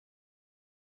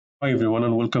Hi everyone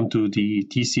and welcome to the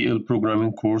TCL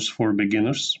programming course for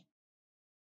beginners.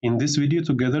 In this video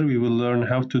together we will learn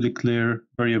how to declare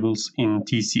variables in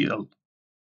TCL.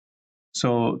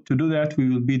 So to do that we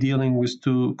will be dealing with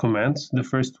two commands. The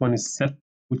first one is set,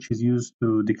 which is used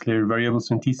to declare variables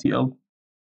in TCL,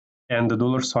 and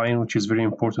the $sign, which is very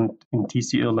important in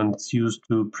TCL and it's used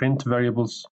to print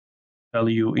variables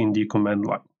value in the command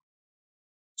line.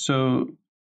 So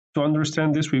to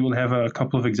understand this, we will have a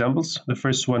couple of examples. The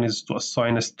first one is to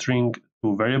assign a string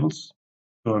to a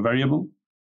variable,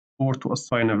 or to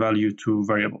assign a value to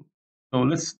variable. So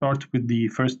let's start with the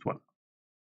first one.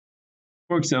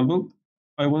 For example,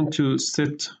 I want to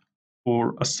set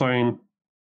or assign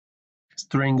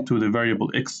string to the variable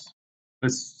x.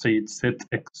 Let's say it's set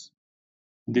x.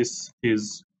 This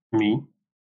is me.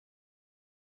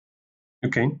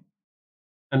 Okay.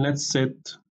 And let's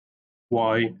set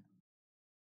y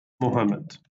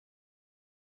Mohammed.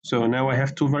 So now I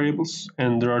have two variables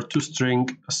and there are two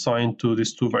strings assigned to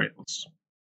these two variables.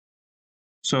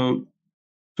 So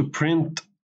to print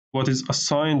what is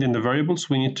assigned in the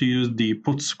variables, we need to use the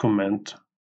puts command,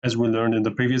 as we learned in the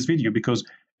previous video, because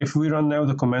if we run now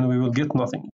the command, we will get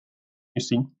nothing. You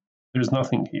see, there's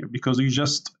nothing here because you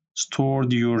just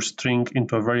stored your string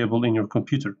into a variable in your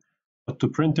computer. But to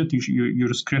print it,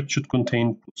 your script should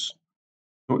contain puts.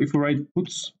 So if we write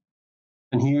puts,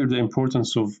 and here the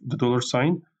importance of the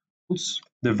 $sign, puts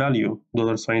the value,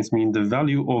 $signs mean the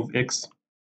value of x,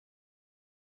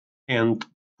 and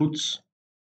puts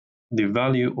the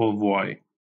value of y.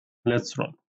 Let's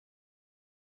run.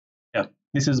 Yeah,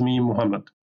 this is me, Muhammad.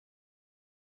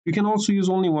 You can also use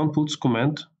only one puts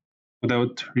command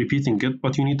without repeating it,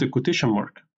 but you need a quotation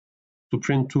mark to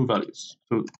print two values.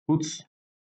 So puts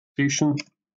quotation,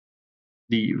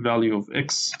 the value of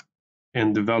x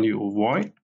and the value of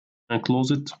y, and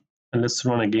close it, and let's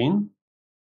run again.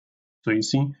 So you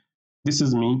see, this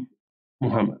is me,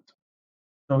 Muhammad.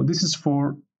 So this is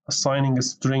for assigning a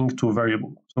string to a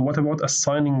variable. So what about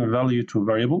assigning a value to a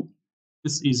variable?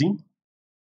 It's easy.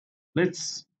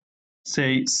 Let's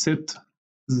say set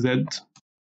z,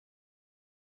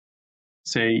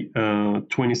 say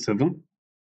 27.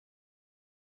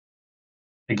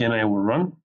 Again, I will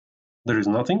run. There is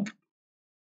nothing.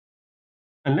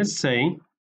 And let's say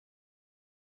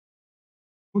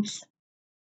puts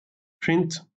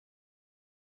print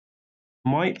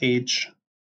my age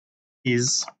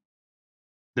is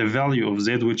the value of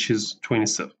z, which is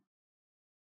 27.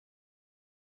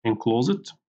 And close it.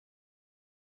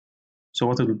 So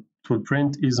what it will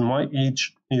print is my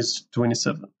age is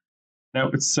 27. Now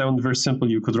it sounds very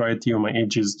simple. You could write here my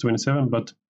age is 27,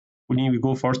 but when you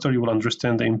go faster, you will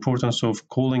understand the importance of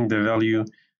calling the value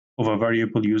of a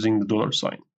variable using the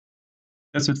 $sign.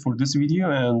 That's it for this video,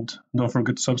 and don't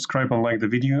forget to subscribe and like the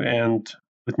video, and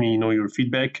let me know your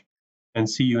feedback, and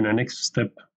see you in the next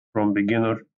step from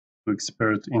beginner to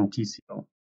expert in TCL.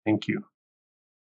 Thank you.